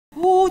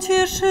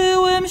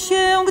ucieszyłem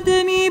się,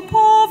 gdy mi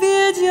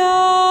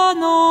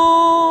powiedziano,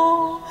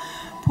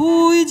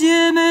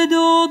 pójdziemy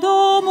do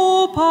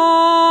domu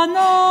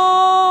Pana.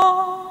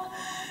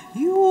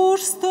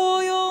 Już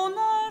stoją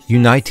nasze...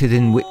 United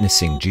in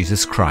witnessing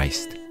Jesus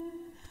Christ,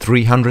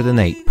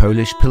 308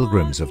 Polish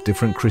pilgrims of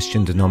different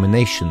Christian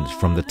denominations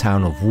from the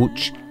town of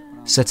Łódź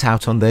set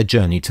out on their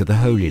journey to the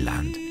Holy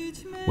Land,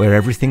 where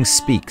everything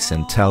speaks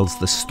and tells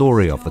the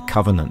story of the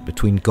covenant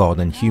between God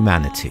and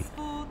humanity.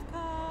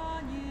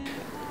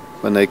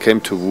 When I came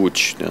to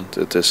Łódź,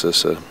 this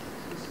is a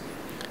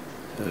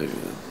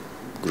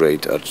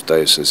great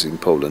archdiocese in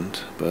Poland,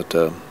 but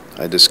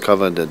I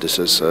discovered that this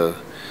is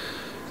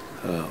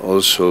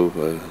also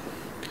a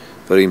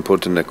very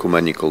important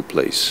ecumenical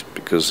place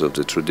because of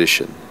the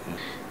tradition.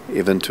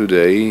 Even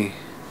today,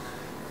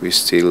 we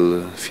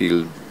still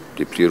feel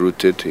deeply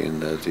rooted in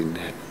that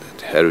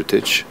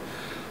heritage,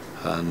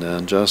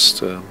 and just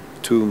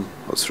 2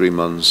 or 3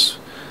 months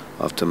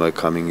after my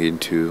coming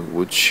into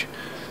Łódź,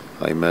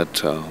 I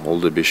met all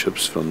the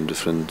bishops from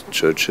different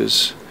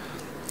churches,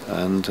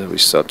 and we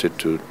started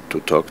to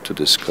talk, to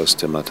discuss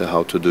the matter,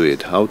 how to do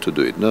it,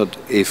 not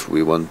if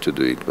we want to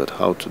do it, but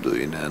how to do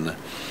it. And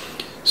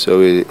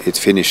so it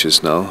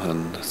finishes now,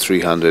 and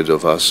 300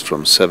 of us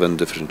from 7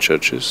 different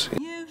churches.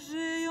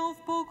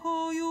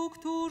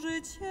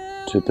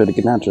 Il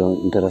pellegrinaggio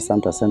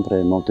interessante è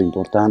sempre molto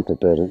importante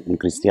per un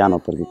cristiano,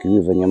 perché qui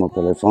veniamo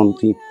per le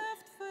fonti.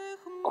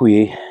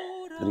 Qui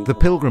the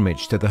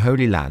pilgrimage to the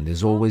Holy Land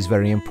is always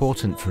very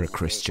important for a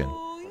Christian.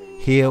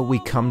 Here we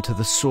come to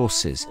the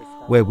sources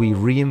where we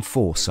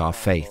reinforce our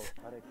faith.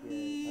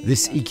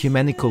 This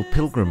ecumenical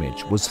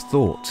pilgrimage was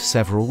thought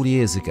several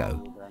years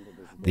ago.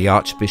 The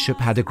Archbishop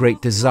had a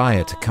great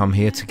desire to come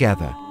here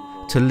together,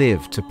 to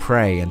live, to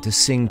pray and to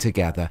sing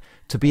together,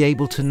 to be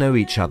able to know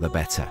each other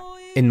better.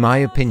 In my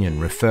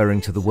opinion,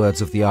 referring to the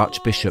words of the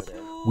Archbishop,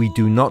 we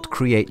do not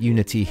create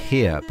unity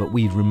here, but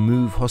we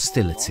remove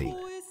hostility.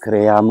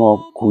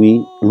 Creiamo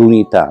qui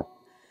l'unità,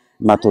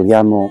 ma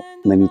togliamo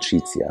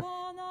l'amicizia.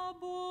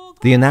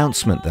 The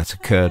announcement that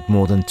occurred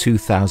more than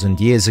 2,000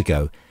 years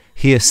ago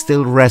here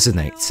still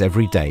resonates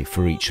every day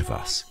for each of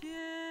us.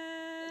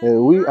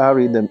 We are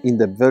in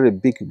the very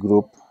big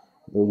group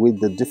with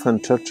the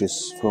different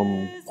churches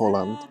from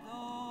Poland.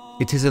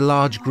 It is a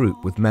large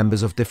group with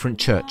members of different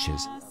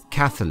churches,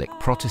 Catholic,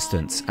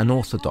 Protestants and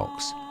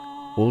Orthodox.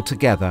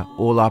 Altogether,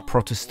 all our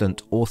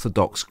Protestant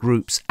Orthodox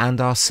groups and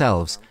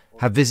ourselves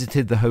have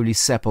visited the Holy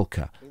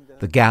Sepulchre,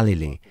 the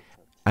Galilee,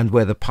 and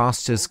where the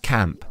pastors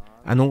camp,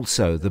 and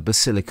also the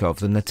Basilica of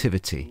the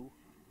Nativity.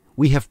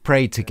 We have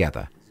prayed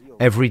together.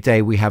 Every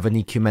day we have an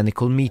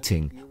ecumenical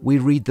meeting. We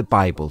read the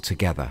Bible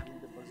together.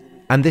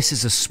 And this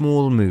is a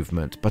small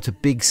movement, but a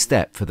big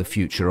step for the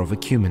future of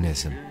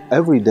ecumenism.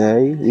 Every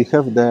day we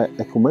have the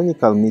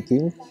ecumenical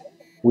meeting.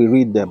 We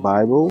read the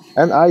Bible,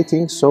 and I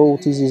think so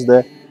this is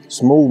the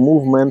small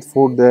movement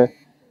for the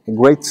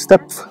great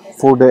step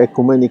for the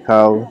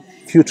ecumenical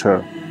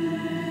future.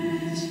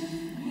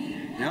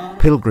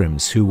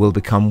 Pilgrims who will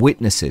become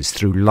witnesses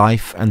through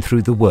life and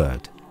through the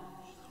Word.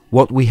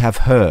 What we have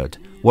heard,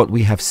 what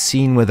we have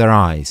seen with our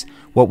eyes,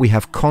 what we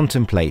have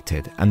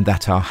contemplated and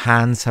that our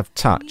hands have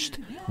touched,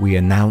 we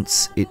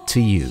announce it to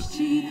you.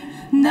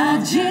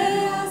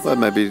 Well,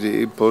 maybe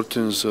the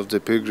importance of the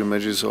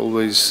pilgrimage is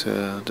always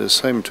the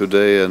same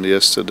today and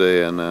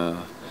yesterday and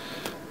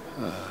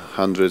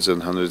hundreds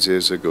and hundreds of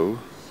years ago,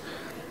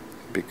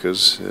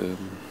 because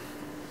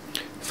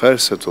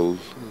first of all,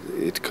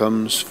 it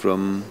comes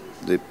from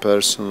the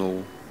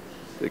personal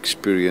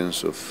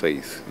experience of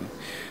faith.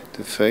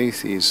 The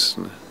faith is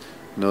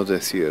not a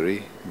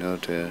theory,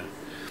 not a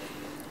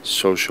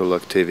social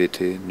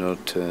activity,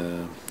 not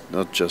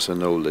just a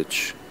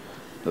knowledge,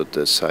 not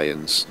a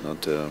science,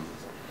 not a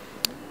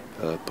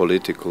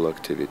political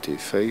activity.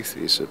 Faith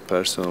is a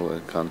personal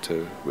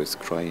encounter with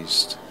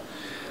Christ,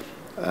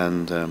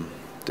 and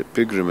the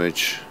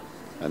pilgrimage,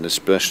 and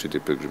especially the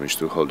pilgrimage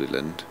to Holy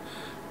Land,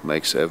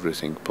 makes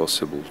everything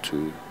possible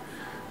to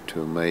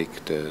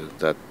make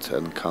that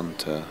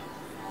encounter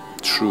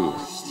true.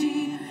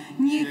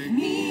 Niech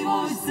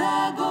miłość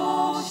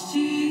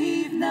zagości.